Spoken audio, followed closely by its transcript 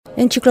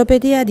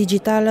Enciclopedia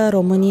digitală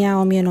România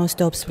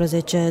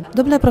 1918.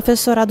 Domnule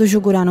profesor Radu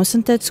Jugureanu,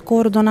 sunteți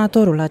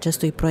coordonatorul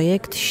acestui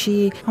proiect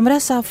și am vrea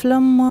să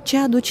aflăm ce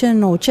aduce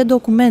nou, ce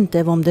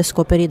documente vom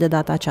descoperi de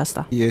data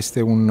aceasta.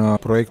 Este un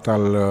proiect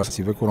al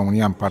SIVECO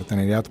România în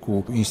parteneriat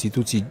cu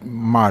instituții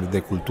mari de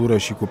cultură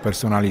și cu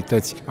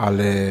personalități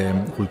ale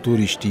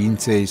culturii,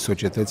 științei,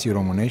 societății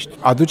românești.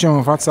 Aducem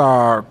în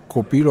fața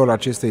copiilor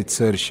acestei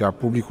țări și a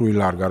publicului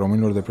larg, a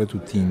românilor de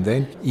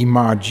pretutindeni,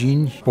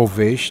 imagini,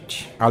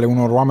 povești ale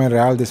unor oameni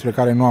reali despre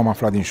care nu am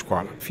aflat din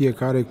școală.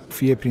 Fiecare,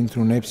 fie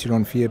printr-un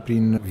epsilon, fie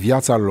prin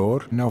viața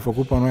lor, ne-au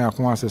făcut pe noi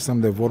acum să stăm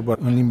de vorbă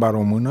în limba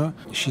română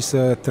și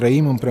să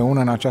trăim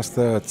împreună în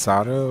această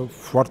țară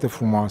foarte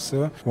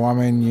frumoasă,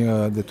 oameni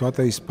de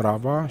toată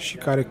isprava și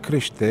care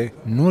crește,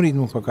 nu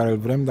ritmul pe care îl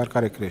vrem, dar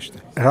care crește.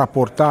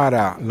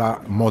 Raportarea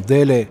la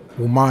modele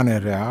umane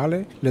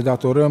reale le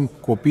datorăm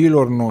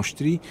copiilor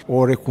noștri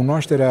o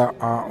recunoaștere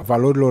a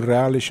valorilor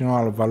reale și nu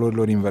a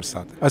valorilor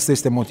inversate. Asta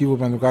este motivul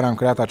pentru care am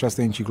creat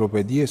această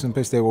enciclopedie. Sunt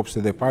peste 800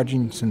 de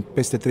pagini, sunt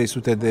peste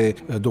 300 de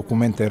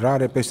documente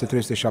rare, peste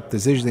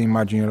 370 de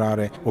imagini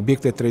rare,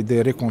 obiecte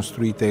 3D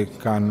reconstruite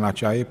ca în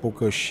acea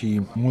epocă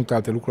și multe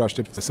alte lucruri.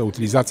 Aștept să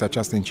utilizați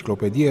această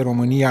enciclopedie,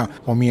 România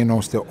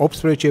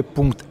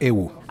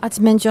 1918.eu.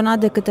 Ați menționat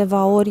de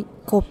câteva ori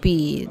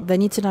copiii.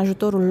 Veniți în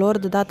ajutorul lor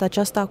de data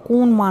aceasta cu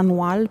un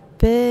manual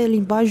pe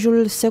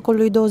limbajul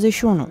secolului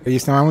 21.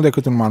 Este mai mult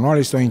decât un manual,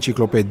 este o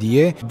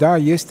enciclopedie, dar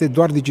este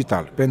doar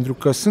digital, pentru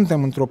că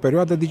suntem într-o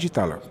perioadă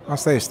digitală.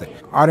 Asta este.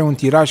 Are un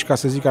tiraj, ca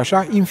să zic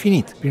așa,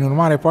 infinit. Prin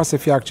urmare, poate să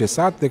fie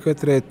accesat de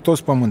către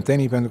toți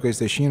pământenii, pentru că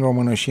este și în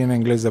română, și în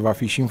engleză, va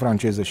fi și în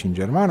franceză, și în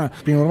germană.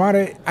 Prin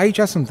urmare, aici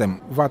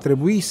suntem. Va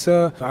trebui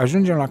să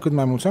ajungem la cât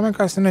mai mulți oameni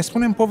ca să ne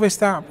spunem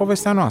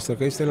povestea noastră,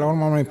 că este la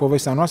urma unei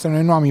povestea noastră.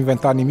 Noi nu am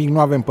inventat nimic, nu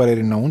avem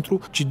păreri înăuntru,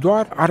 ci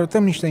doar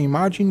arătăm niște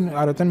imagini,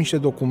 arătăm niște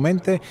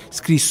documente,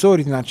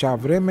 scrisori din acea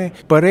vreme,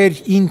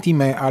 păreri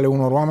intime ale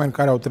unor oameni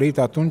care au trăit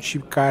atunci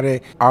și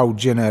care au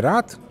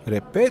generat,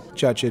 repet,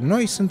 ceea ce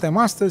noi suntem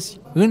astăzi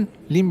în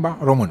limba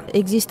română.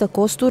 Există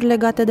costuri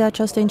legate de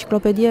această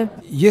enciclopedie?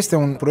 Este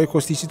un proiect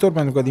costisitor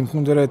pentru că din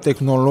punct de vedere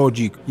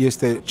tehnologic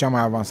este cea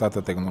mai avansată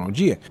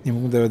tehnologie. Din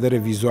punct de vedere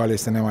vizual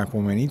este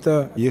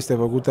nemaipomenită, este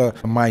făcută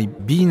mai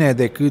bine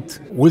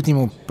decât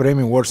ultimul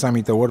premiu World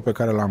Summit Award pe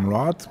care l-am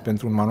luat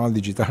pentru un manual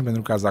digital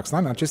pentru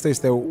Kazakhstan. Acesta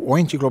este o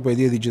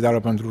enciclopedie digitală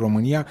pentru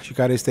România și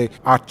care este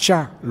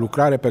acea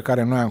lucrare pe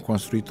care noi am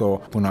construit-o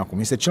până acum.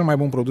 Este cel mai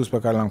bun produs pe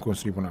care l-am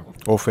construit până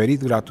acum.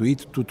 Oferit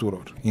gratuit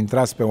tuturor.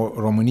 Intrați pe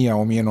România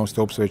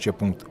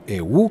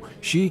 1918.eu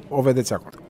și o vedeți acolo.